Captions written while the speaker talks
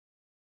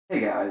Hey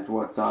guys,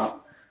 what's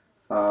up?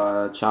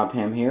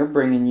 CHOBHAMx here,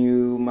 bringing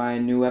you my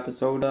new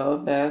episode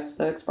of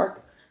Aesthetic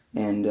Spark,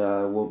 and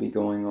we'll be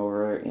going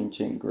over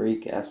ancient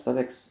Greek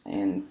aesthetics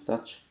and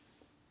such.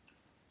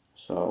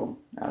 So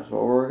that's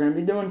what we're going to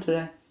be doing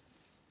today.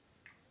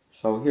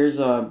 So here's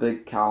a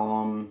big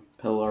column,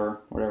 pillar,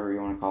 whatever you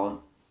want to call it,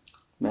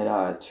 made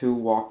out of 2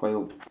 walkway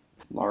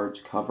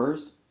large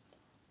covers.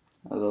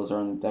 Those are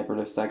in the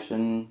decorative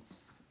section,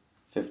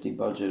 50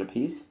 budget a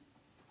piece,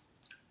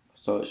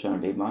 so it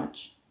shouldn't be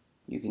much.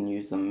 You can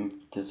use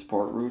them to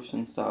support roofs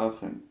and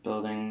stuff and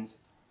buildings.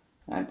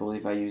 I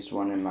believe I used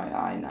one in my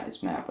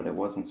ionized map, but it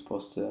wasn't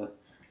supposed to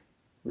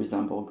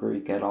resemble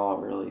Greek at all,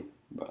 really.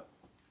 But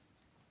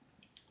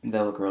they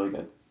look really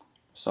good.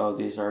 So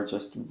these are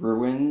just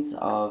ruins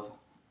of,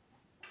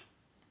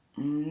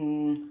 I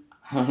don't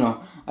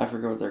know, I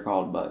forget what they're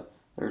called, but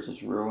they're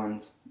just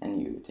ruins. And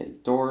you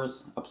take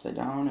doors upside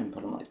down and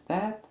put them like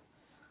that,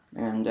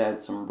 and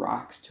add some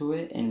rocks to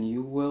it, and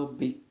you will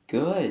be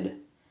good.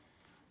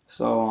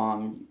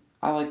 So,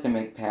 I like to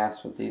make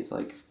paths with these,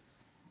 like,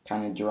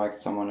 kind of direct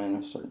someone in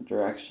a certain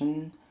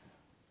direction,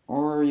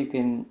 or you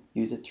can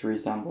use it to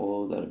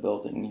resemble that a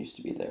building used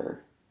to be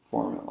there,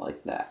 form it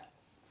like that.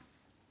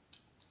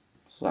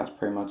 So that's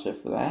pretty much it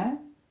for that.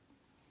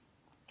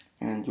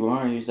 And you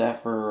want to use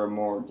that for a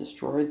more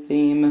destroyed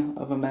theme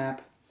of a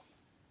map.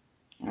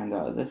 And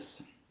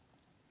this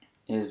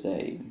is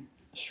a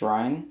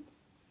shrine,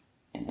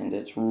 and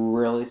it's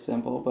really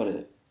simple, but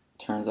it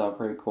turns out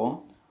pretty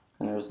cool.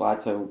 And there's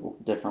lots of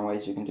different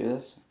ways you can do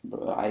this,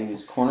 but I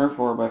use corner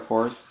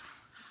 4x4s,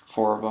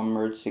 4 of them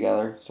merged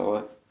together, so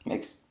it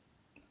makes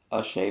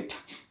a shape.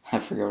 I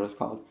forget what it's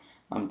called.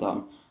 I'm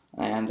dumb.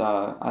 And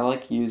I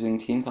like using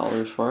team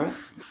colors for it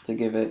to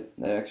give it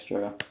that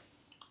extra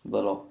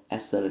little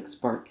aesthetic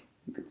spark,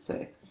 you could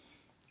say.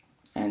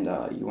 And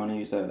you want to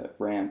use a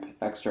ramp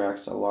extra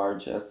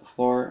large as the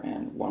floor,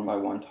 and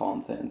 1x1 tall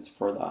and thins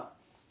for the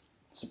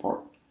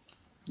support.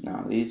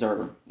 Now these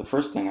are the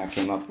first thing I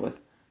came up with.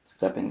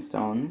 Stepping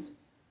stones,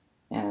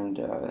 and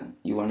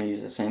you want to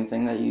use the same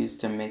thing that you used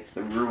to make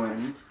the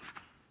ruins,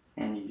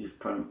 and you just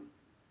put them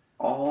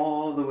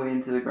all the way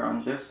into the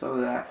ground just so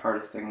that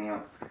part is sticking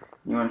up.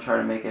 You want to try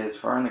to make it as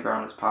far in the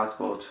ground as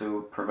possible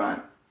to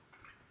prevent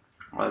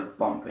like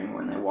bumping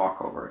when they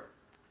walk over it.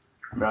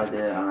 But I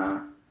did it on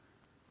a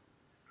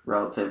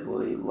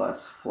relatively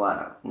less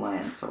flat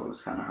land, so it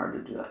was kind of hard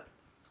to do that.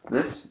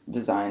 This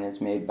design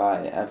is made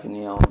by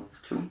Evanil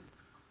 2,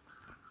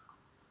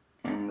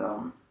 and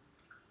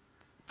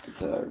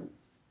it's a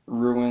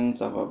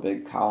ruins of a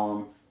big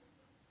column,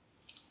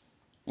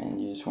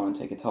 and you just want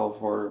to take a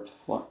teleporter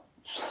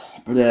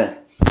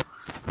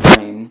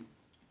frame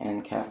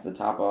and cap the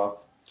top off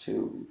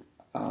to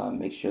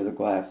make sure the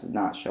glass is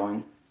not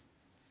showing.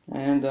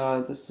 And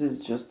this is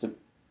just a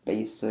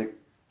basic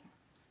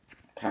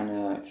kind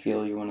of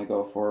feel you want to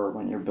go for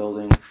when you're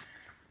building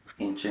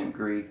ancient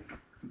Greek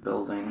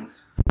buildings.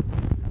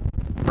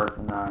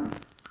 Parthenon,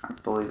 I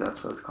believe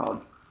that's what it's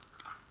called.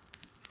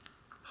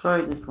 So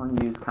you just want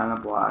to use kind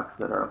of blocks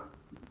that are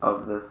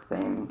of the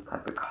same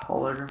type of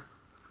color.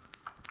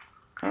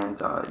 And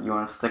you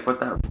want to stick with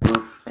that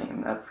roof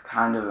theme. That's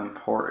kind of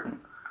important.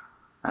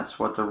 That's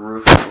what the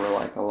roofs were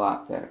like a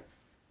lot back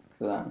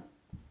then.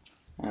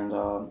 And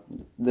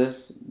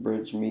this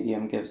bridge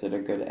medium gives it a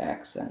good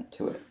accent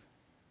to it.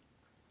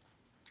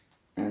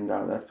 And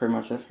that's pretty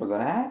much it for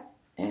that.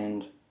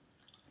 And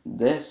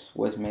this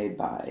was made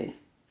by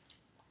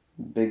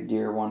Big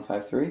Deer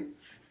 153.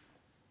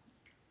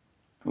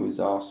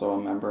 Who's also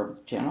a member of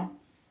the channel.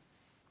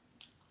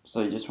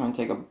 So you just want to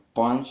take a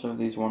bunch of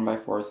these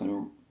 1x4s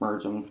and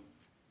merge them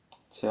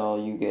till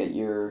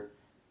you're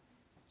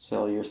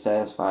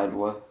satisfied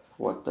with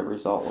what the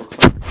result looks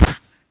like.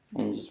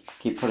 And you just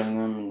keep putting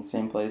them in the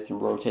same place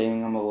and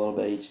rotating them a little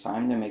bit each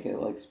time to make it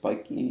like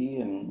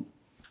spiky, and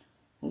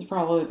it's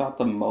probably about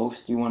the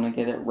most you want to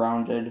get it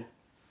rounded,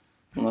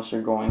 unless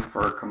you're going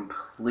for a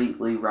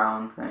completely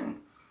round thing.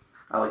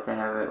 I like to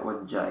have it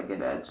with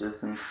jagged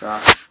edges and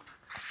stuff.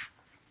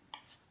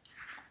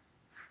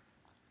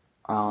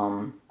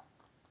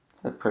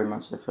 That's pretty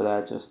much it for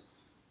that. Just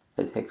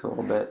it takes a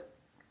little bit,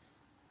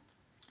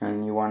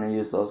 and you want to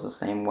use those the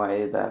same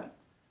way that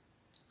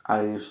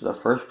I used the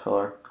first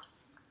pillar.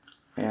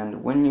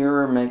 And when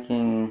you're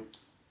making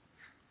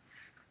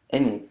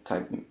any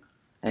type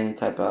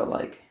of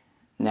like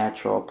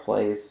natural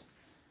place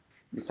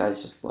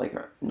besides just like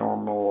a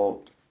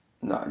normal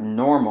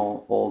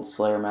old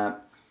Slayer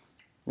map,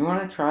 you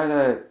want to try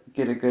to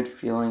get a good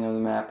feeling of the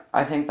map.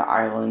 I think the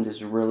island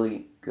is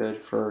really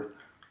good for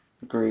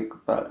Greek,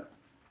 but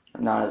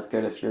not as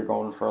good if you're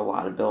going for a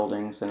lot of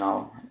buildings, and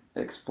I'll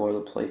explore the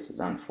places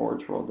on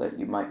Forge World that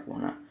you might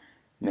want to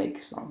make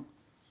some.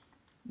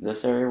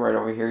 This area right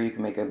over here, you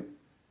can make a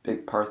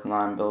big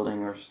Parthenon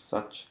building or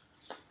such.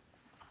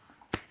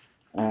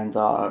 And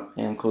it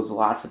includes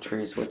lots of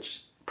trees,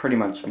 which pretty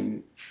much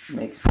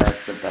makes that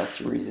the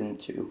best reason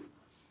to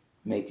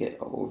make it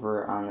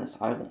over on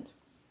this island.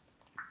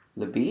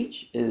 The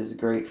beach is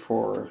great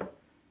for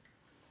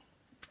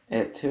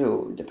it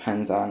too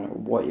depends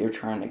on what you're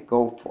trying to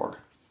go for.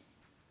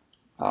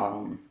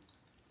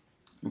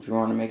 If you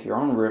want to make your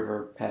own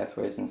river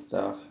pathways and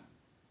stuff,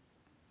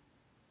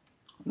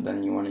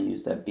 then you want to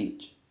use that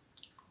beach.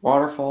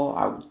 Waterfall,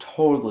 I would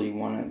totally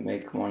want to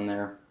make one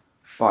there,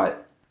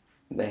 but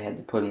they had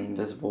to put an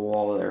invisible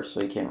wall there,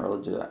 so you can't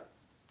really do that.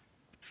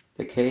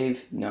 The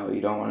cave, no,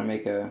 you don't want to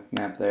make a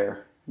map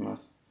there,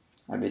 unless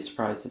I'd be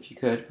surprised if you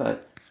could,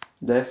 but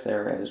this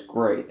area is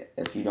great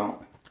if you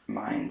don't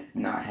mind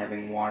not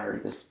having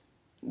water.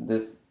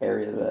 This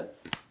area that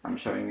I'm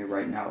showing you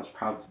right now is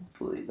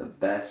probably the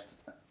best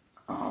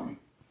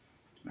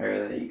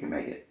area that you can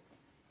make it.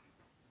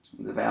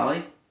 The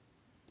valley,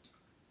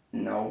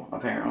 no,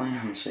 apparently.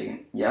 I'm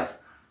saying yes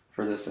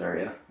for this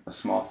area. A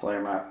small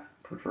Slayer map,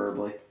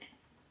 preferably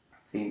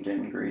themed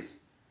in Greece.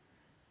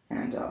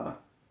 And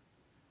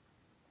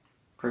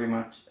pretty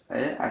much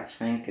it. I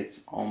think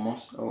it's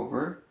almost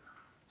over.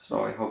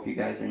 So I hope you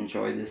guys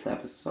enjoyed this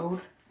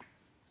episode.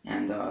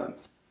 And the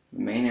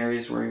main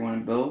areas where you want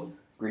to build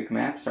Greek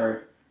maps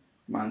are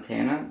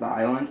Montana, the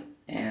island,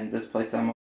 and this place I'm